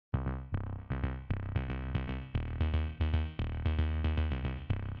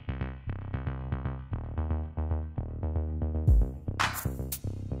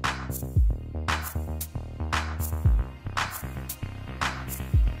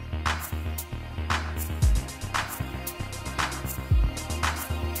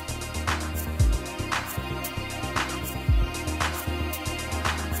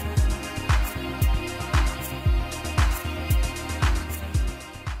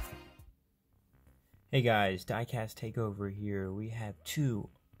Hey guys, Diecast Takeover here. We have two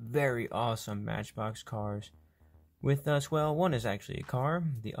very awesome Matchbox cars with us. Well, one is actually a car,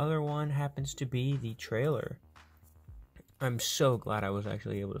 the other one happens to be the trailer. I'm so glad I was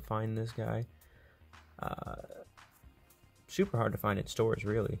actually able to find this guy. Super hard to find in stores,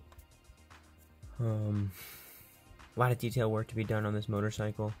 really. A lot of detail work to be done on this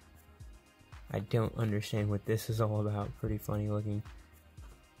motorcycle. I don't understand what this is all about. Pretty funny looking.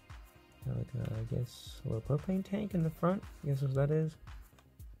 Like I guess a little propane tank in the front. I guess what that is.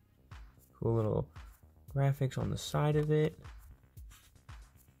 Cool little graphics on the side of it.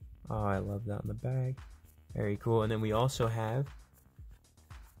 Oh, I love that on the back. Very cool. And then we also have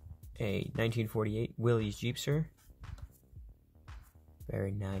a 1948 Willys Jeepster.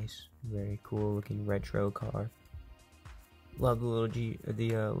 Very nice, very cool looking retro car. Love the little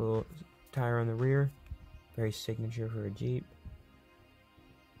little tire on the rear. Very signature for a Jeep.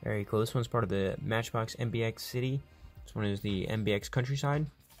 Very cool. This one's part of the MATCHBOX MBX City. This one is the MBX Countryside.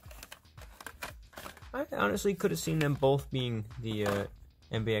 I honestly could have seen them both being the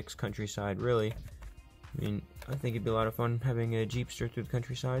MBX Countryside, really. I mean, I think it'd be a lot of fun having a Jeepster through the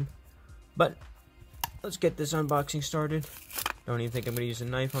countryside. But, let's get this unboxing started. Don't even think I'm going to use a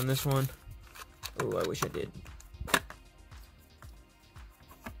knife on this one. Oh, I wish I did.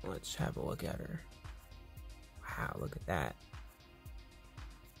 Let's have a look at her. Wow, look at that.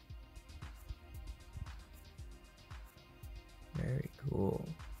 Very cool.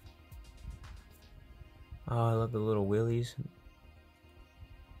 Oh, I love the little wheelies.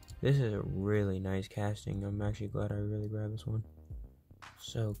 This is a really nice casting. I'm actually glad I really grabbed this one.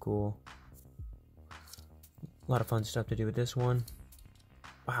 So cool. A lot of fun stuff to do with this one.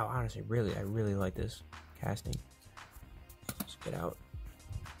 Wow, honestly, I really like this casting. Let's get out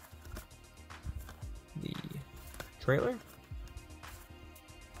the trailer.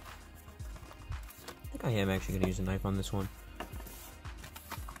 I think I am actually going to use a knife on this one.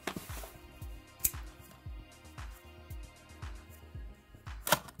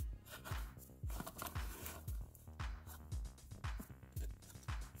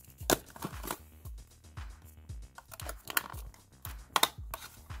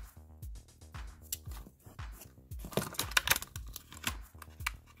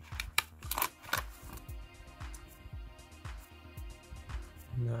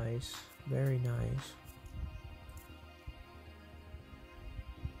 Nice, very nice.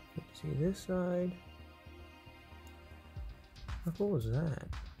 Let's see this side. How cool is that?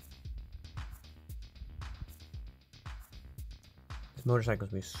 This motorcycle is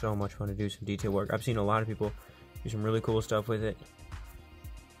gonna be so much fun to do some detail work. I've seen a lot of people do some really cool stuff with it.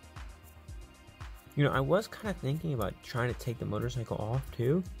 You know, I was kind of thinking about trying to take the motorcycle off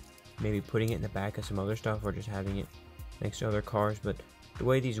too. Maybe putting it in the back of some other stuff or just having it next to other cars, but the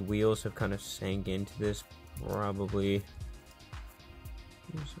way these wheels have kind of sank into this, probably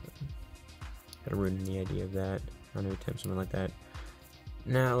gotta ruin the idea of that. I'm gonna attempt something like that.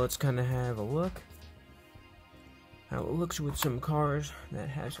 Now let's kind of have a look how it looks with some cars that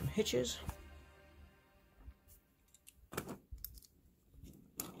have some hitches.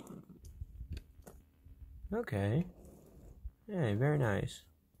 Okay. Hey, very nice.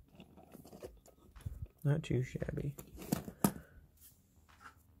 Not too shabby.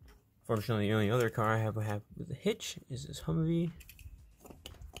 Fortunately, the only other car I have with a hitch is this Humvee.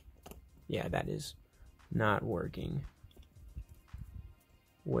 Yeah, that is not working.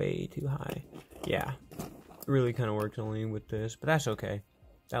 Way too high. Yeah, it really kind of works only with this, but that's okay.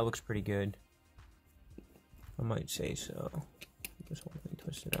 That looks pretty good. I might say so. This whole thing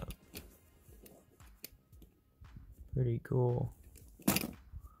twisted up. Pretty cool.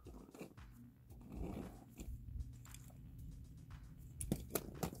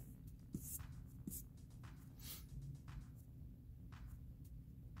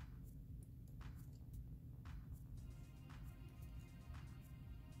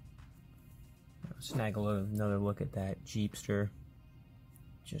 Snag another look at that Jeepster.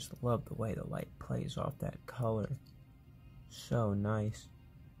 Just love the way the light plays off that color. So nice.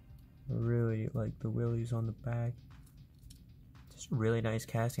 I really like the wheelies on the back. Just a really nice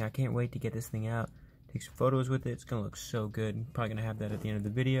casting. I can't wait to get this thing out. Take some photos with it. It's gonna look so good. I'm probably gonna have that at the end of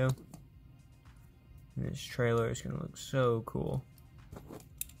the video. And this trailer is gonna look so cool.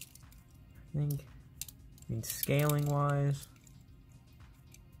 I mean scaling wise,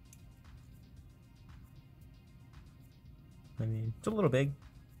 it's a little big,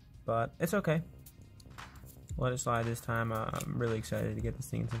 but it's okay. Let it slide this time. I'm really excited to get this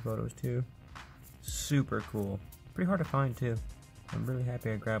thing in some photos too. Super cool. Pretty hard to find too. I'm really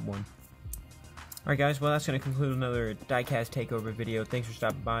happy I grabbed one. Alright guys, well that's going to conclude another Diecast Takeover video. Thanks for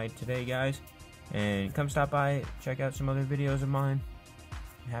stopping by today guys. And come stop by, check out some other videos of mine.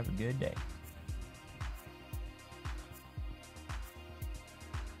 Have a good day.